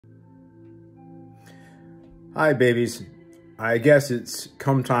Hi, babies. I guess it's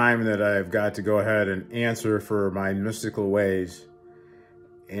come time that I've got to go ahead and answer for my mystical ways.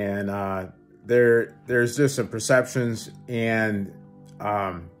 And there's just some perceptions and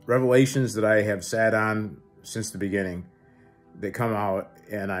revelations that I have sat on since the beginning that come out,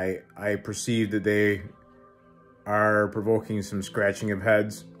 and I perceive that they are provoking some scratching of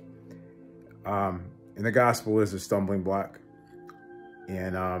heads. And the gospel is a stumbling block.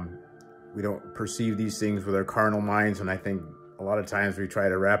 And we don't perceive these things with our carnal minds, and I think a lot of times we try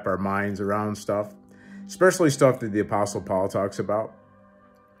to wrap our minds around stuff, especially stuff that the Apostle Paul talks about.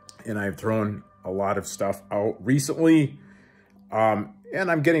 And I've thrown a lot of stuff out recently, and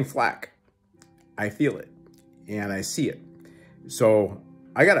I'm getting flack. I feel it, and I see it. So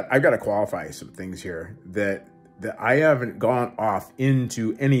I've got to qualify some things here that I haven't gone off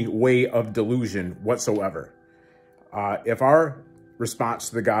into any way of delusion whatsoever. If our response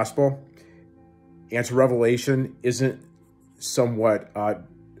to the gospel and to revelation isn't somewhat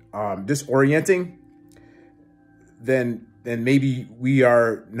disorienting, then maybe we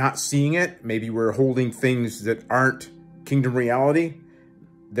are not seeing it. Maybe we're holding things that aren't kingdom reality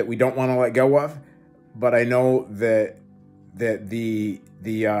that we don't want to let go of. But I know that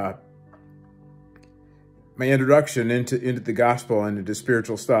my introduction into the gospel and into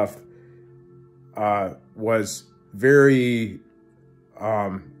spiritual stuff was very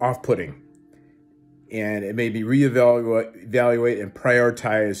off-putting. And it made me reevaluate and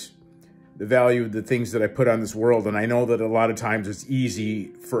prioritize the value of the things that I put on this world. And I know that a lot of times it's easy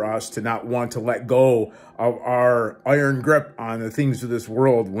for us to not want to let go of our iron grip on the things of this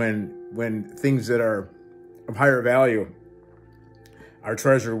world when things that are of higher value, our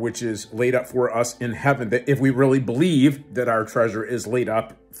treasure, which is laid up for us in heaven, that if we really believe that our treasure is laid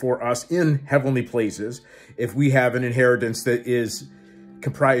up for us in heavenly places, if we have an inheritance that is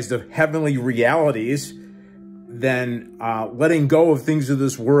comprised of heavenly realities, then letting go of things of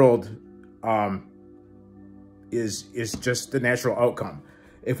this world is just the natural outcome.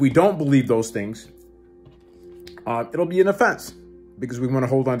 If we don't believe those things, it'll be an offense because we want to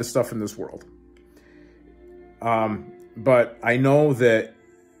hold on to stuff in this world. But I know that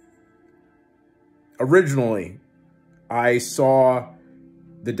originally I saw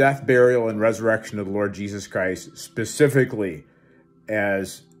the death, burial, and resurrection of the Lord Jesus Christ specifically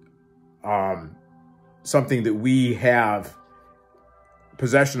as something that we have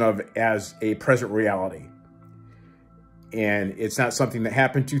possession of as a present reality. And it's not something that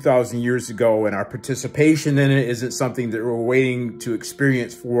happened 2,000 years ago, and our participation in it isn't something that we're waiting to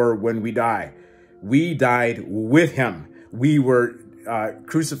experience for when we die. We died with him. We were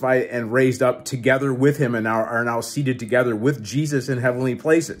crucified and raised up together with him, and are now seated together with Jesus in heavenly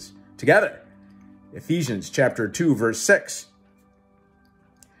places together. Ephesians chapter 2, verse 6.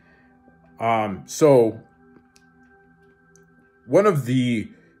 So one of the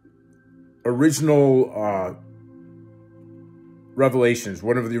original revelations,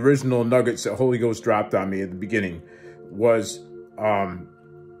 one of the original nuggets that Holy Ghost dropped on me at the beginning was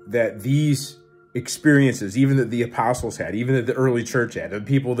that these experiences, even that the apostles had, even that the early church had, and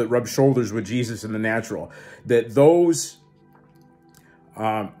people that rubbed shoulders with Jesus in the natural, that those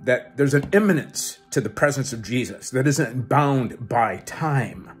that there's an imminence to the presence of Jesus that isn't bound by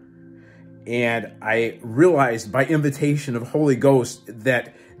time. And I realized by invitation of Holy Ghost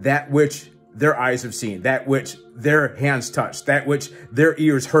that which their eyes have seen, that which their hands touched, that which their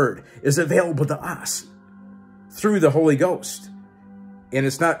ears heard is available to us through the Holy Ghost. And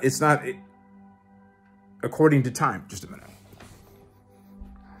it's not according to time. Just a minute.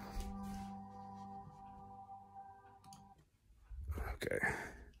 Okay.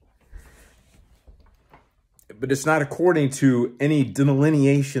 But it's not according to any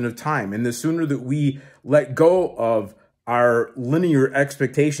delineation of time. And the sooner that we let go of our linear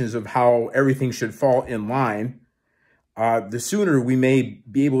expectations of how everything should fall in line, the sooner we may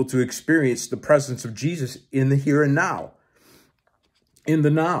be able to experience the presence of Jesus in the here and now. In the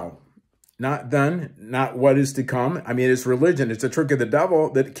now. Not then, not what is to come. I mean, it's religion. It's a trick of the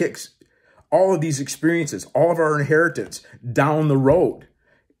devil that kicks all of these experiences, all of our inheritance down the road.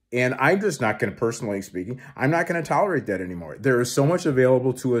 And I'm just not going to, personally speaking, I'm not going to tolerate that anymore. There is so much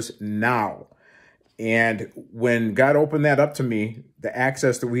available to us now. And when God opened that up to me, the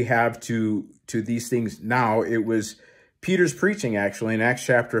access that we have to these things now, it was Peter's preaching actually in Acts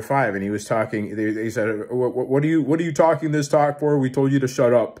chapter 5. And he was talking, they said, what are you talking this talk for? We told you to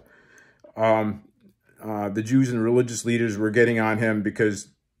shut up. The Jews and religious leaders were getting on him because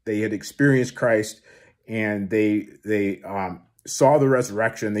they had experienced Christ, and they saw the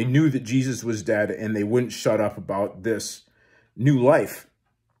resurrection. They knew that Jesus was dead, and they wouldn't shut up about this new life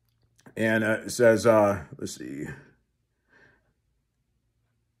And it says, let's see.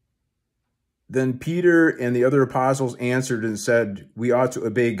 Then Peter and the other apostles answered and said, we ought to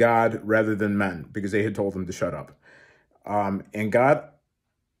obey God rather than men, because they had told them to shut up. And God,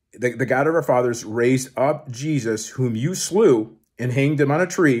 the God of our fathers, raised up Jesus, whom you slew, and hanged him on a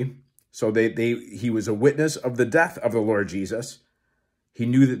tree. So he was a witness of the death of the Lord Jesus. He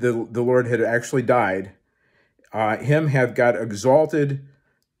knew that the Lord had actually died. Him have God exalted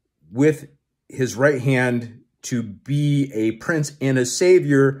with his right hand to be a prince and a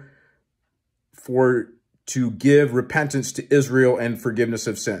savior, to give repentance to Israel and forgiveness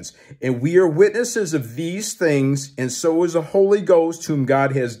of sins. And we are witnesses of these things, and so is the Holy Ghost, whom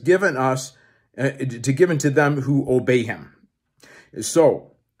God has given us, given to them who obey him.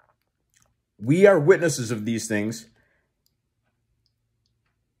 So, we are witnesses of these things,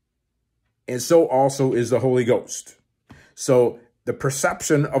 and so also is the Holy Ghost. So, the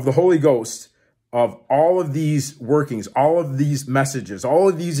perception of the Holy Ghost of all of these workings, all of these messages, all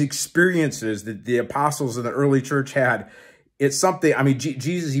of these experiences that the apostles in the early church had, it's something, I mean,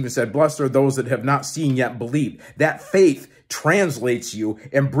 Jesus even said, blessed are those that have not seen yet believed. That faith translates you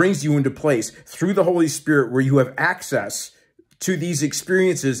and brings you into place through the Holy Spirit, where you have access to these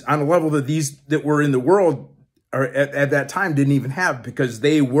experiences on a level that these that were in the world or at that time didn't even have, because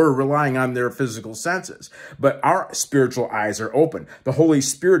they were relying on their physical senses. But our spiritual eyes are open. The Holy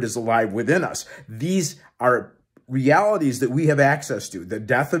Spirit is alive within us. These are realities that we have access to. The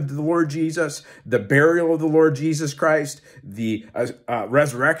death of the Lord Jesus, the burial of the Lord Jesus Christ, the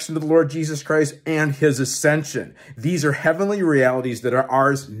resurrection of the Lord Jesus Christ, and his ascension. These are heavenly realities that are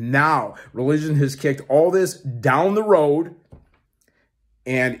ours now. Religion has kicked all this down the road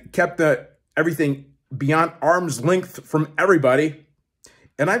and kept everything beyond arm's length from everybody.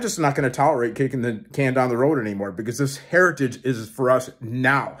 And I'm just not going to tolerate kicking the can down the road anymore, because this heritage is for us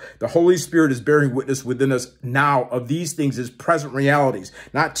now. The Holy Spirit is bearing witness within us now of these things as present realities,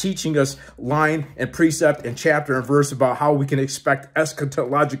 not teaching us line and precept and chapter and verse about how we can expect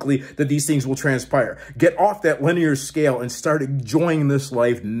eschatologically that these things will transpire. Get off that linear scale and start enjoying this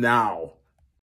life now.